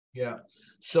Yeah.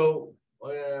 So,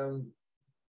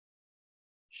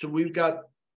 so we've got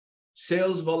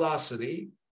sales velocity.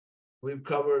 We've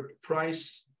covered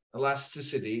price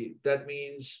elasticity. That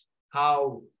means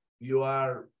how you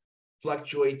are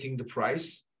fluctuating the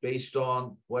price based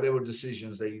on whatever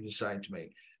decisions that you decide to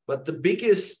make. But the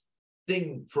biggest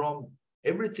thing from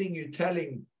everything you're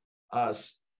telling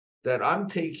us that I'm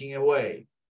taking away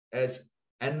as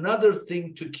another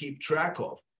thing to keep track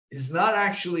of is not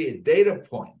actually a data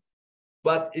point,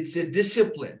 but it's a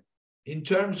discipline in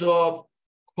terms of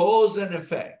cause and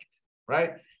effect,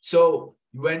 right? So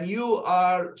when you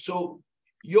are, so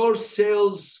your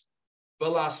sales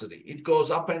velocity, it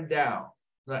goes up and down.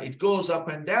 Now, it goes up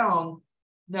and down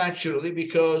naturally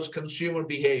because consumer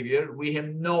behavior, we have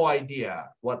no idea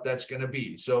what that's going to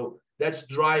be. So that's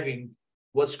driving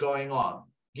what's going on.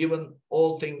 Given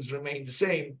all things remain the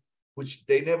same, which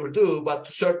they never do, but to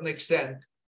a certain extent,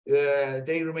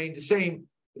 they remain the same,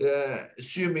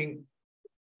 assuming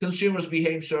consumers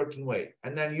behave certain way.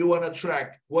 And then you want to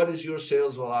track what is your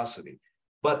sales velocity.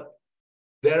 But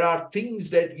there are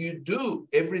things that you do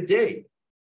every day.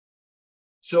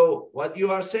 So what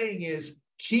you are saying is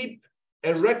keep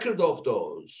a record of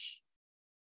those,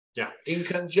 in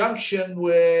conjunction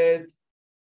with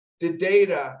the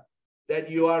data that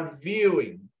you are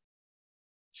viewing,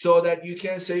 so that you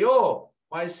can say, oh,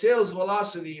 my sales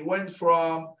velocity went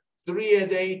from 3 a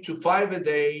day to 5 a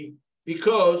day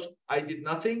because I did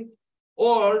nothing,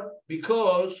 or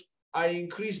because I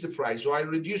increased the price or I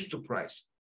reduced the price.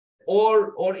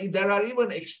 Or there are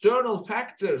even external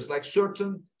factors like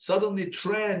certain suddenly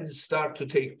trends start to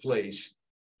take place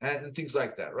and things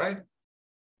like that, right?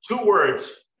 2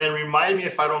 words, and remind me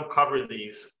if I don't cover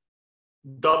these: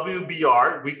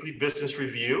 WBR, Weekly Business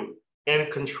Review,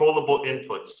 and controllable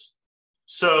inputs.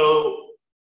 So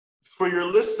for your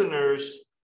listeners,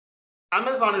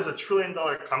 Amazon is a $1 trillion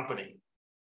company.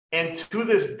 And to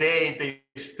this day,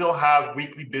 they still have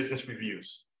weekly business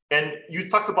reviews. And you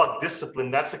talked about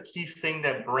discipline. That's a key thing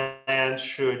that brands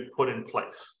should put in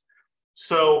place.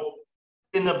 So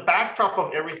in the backdrop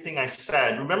of everything I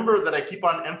said, remember that I keep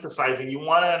on emphasizing, you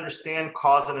want to understand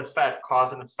cause and effect,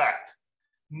 cause and effect.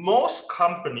 Most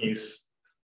companies,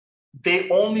 they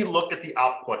only look at the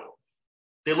output.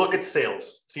 They look at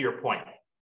sales, to your point.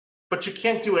 But you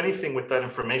can't do anything with that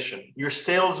information. Your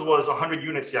sales was 100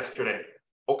 units yesterday.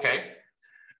 Okay.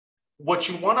 What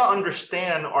you want to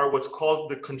understand are what's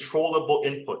called the controllable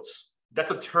inputs.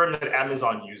 That's a term that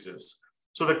Amazon uses.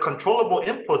 So the controllable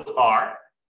inputs are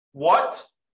what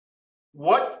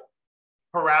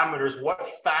parameters, what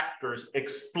factors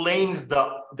explains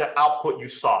the output you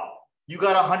saw. You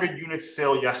got 100 units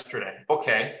sale yesterday.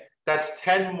 Okay, that's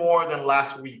 10 more than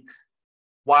last week.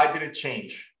 Why did it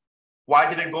change? Why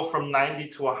did it go from 90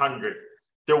 to 100?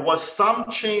 There was some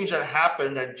change that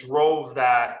happened that drove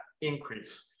that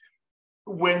increase.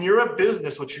 When you're a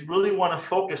business, what you really want to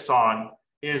focus on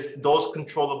is those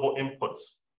controllable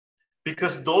inputs,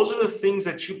 because those are the things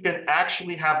that you can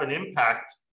actually have an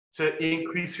impact to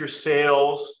increase your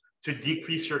sales, to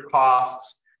decrease your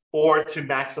costs, or to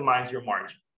maximize your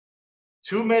margin.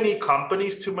 Too many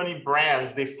companies, too many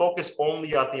brands, they focus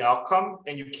only on the outcome,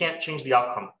 and you can't change the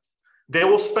outcome. They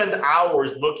will spend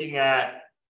hours looking at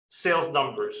sales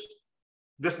numbers.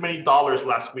 This many dollars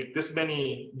last week, this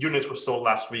many units were sold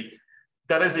last week.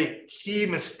 That is a key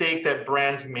mistake that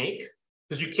brands make,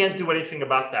 because you can't do anything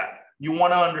about that. You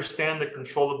want to understand the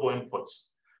controllable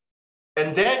inputs.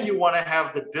 And then you want to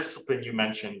have the discipline you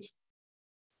mentioned.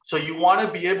 So you want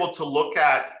to be able to look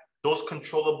at those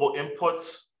controllable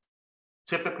inputs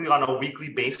typically on a weekly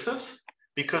basis,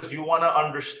 because you want to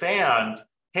understand,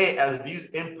 hey, as these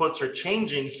inputs are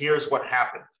changing, here's what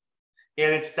happened.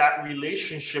 And it's that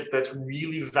relationship that's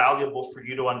really valuable for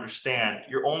you to understand.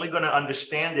 You're only going to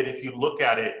understand it if you look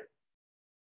at it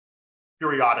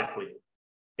periodically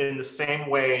in the same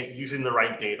way, using the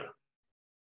right data.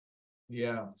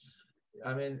 Yeah.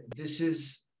 I mean, this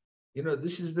is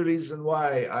the reason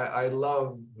why I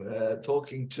love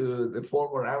talking to the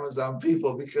former Amazon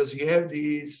people, because you have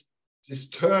these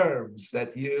terms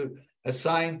that you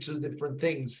assign to different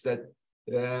things that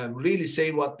really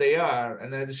say what they are,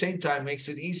 and at the same time makes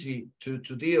it easy to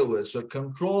deal with. So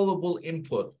controllable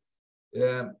input.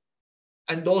 And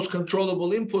those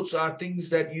controllable inputs are things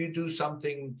that you do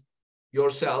something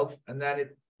yourself, and then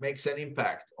it makes an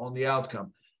impact on the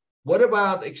outcome. What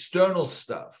about external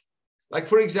stuff? Like,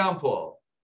 for example,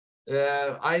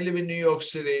 I live in New York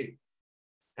City,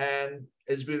 and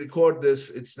as we record this,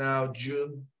 it's now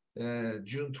June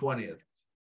 20th.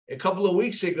 A couple of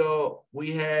weeks ago,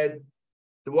 we had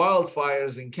the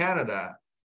wildfires in Canada,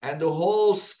 and the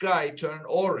whole sky turned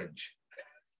orange.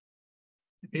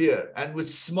 here. And with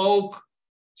smoke,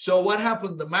 so what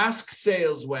happened? The mask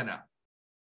sales went up.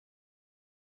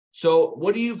 So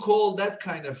what do you call that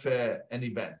kind of an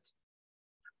event?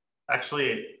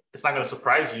 Actually, it's not going to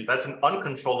surprise you. That's an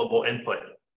uncontrollable input.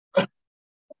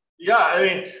 Yeah, I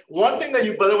mean, one thing that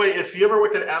you, by the way, if you ever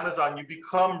worked at Amazon, you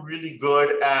become really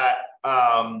good at,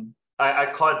 I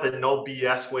call it the no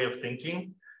BS way of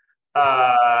thinking.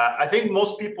 I think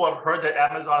most people have heard that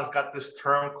Amazon has got this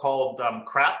term called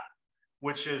crap,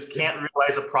 which is can't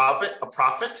realize a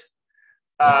profit.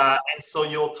 And so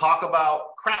you'll talk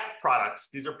about crap products.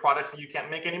 These are products that you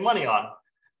can't make any money on.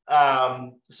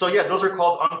 So yeah, those are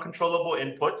called uncontrollable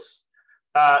inputs.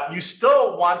 You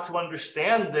still want to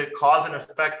understand the cause and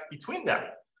effect between them.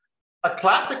 A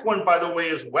classic one, by the way,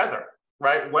 is weather,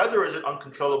 right? Weather is an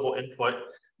uncontrollable input,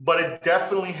 but it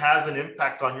definitely has an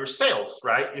impact on your sales,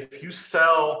 right? If you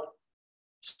sell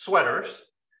sweaters,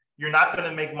 you're not going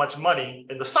to make much money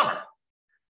in the summer.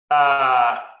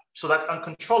 So that's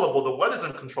uncontrollable. The weather is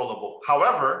uncontrollable.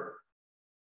 However,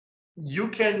 you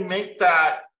can make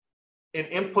that an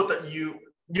input that you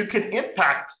can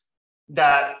impact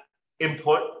that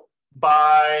input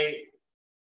by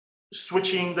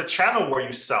switching the channel where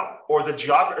you sell, or the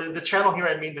channel here,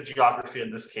 I mean the geography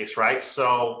in this case, right?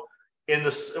 So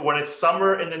when it's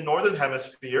summer in the Northern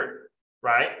Hemisphere,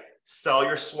 right? Sell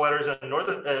your sweaters in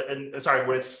the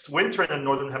when it's winter in the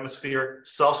Northern Hemisphere,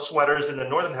 sell sweaters in the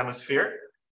Northern Hemisphere.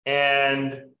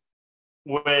 And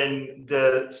when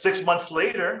 6 months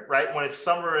later, right, when it's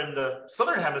summer in the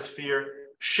Southern Hemisphere,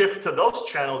 shift to those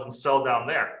channels and sell down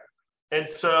there. And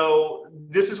so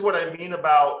this is what I mean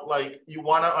about, like, you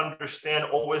want to understand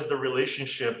always the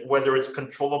relationship, whether it's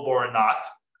controllable or not,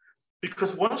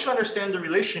 because once you understand the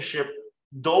relationship,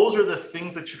 those are the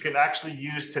things that you can actually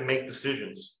use to make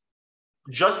decisions.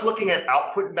 Just looking at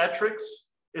output metrics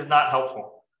is not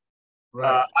helpful.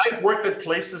 Right. I've worked at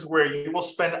places where you will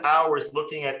spend hours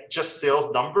looking at just sales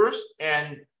numbers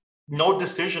and no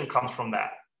decision comes from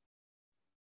that.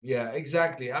 Yeah,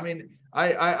 exactly. I mean,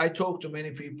 I talk to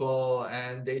many people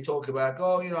and they talk about,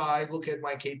 oh, I look at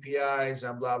my KPIs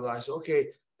and blah, blah. I say, okay,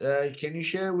 can you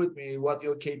share with me what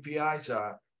your KPIs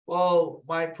are? Well,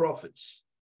 my profits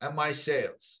and my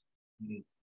sales. Mm-hmm.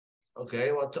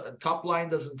 Okay, well, top line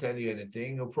doesn't tell you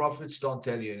anything. Your profits don't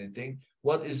tell you anything.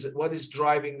 What is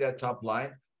driving that top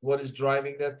line? What is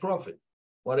driving that profit?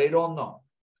 Well, they don't know.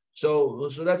 So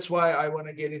that's why I want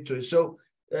to get into it. So,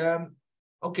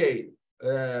 okay,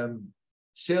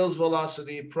 sales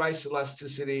velocity, price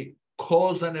elasticity,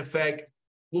 cause and effect,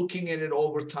 looking at it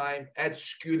over time at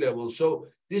SKU level. So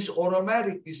this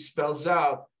automatically spells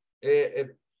out,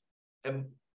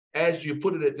 as you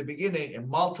put it at the beginning, a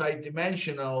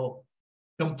multi-dimensional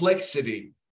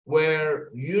complexity where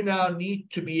you now need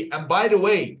to be, and by the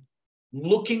way,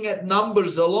 looking at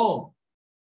numbers alone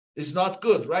is not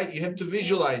good, right? You have to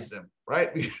visualize them,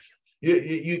 right?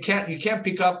 You can't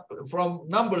pick up from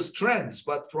numbers trends,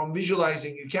 but from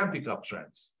visualizing you can pick up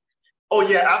trends. Oh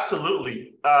yeah,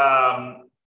 absolutely. I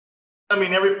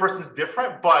mean, every person is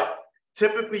different, but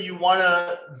typically you want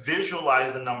to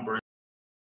visualize the numbers.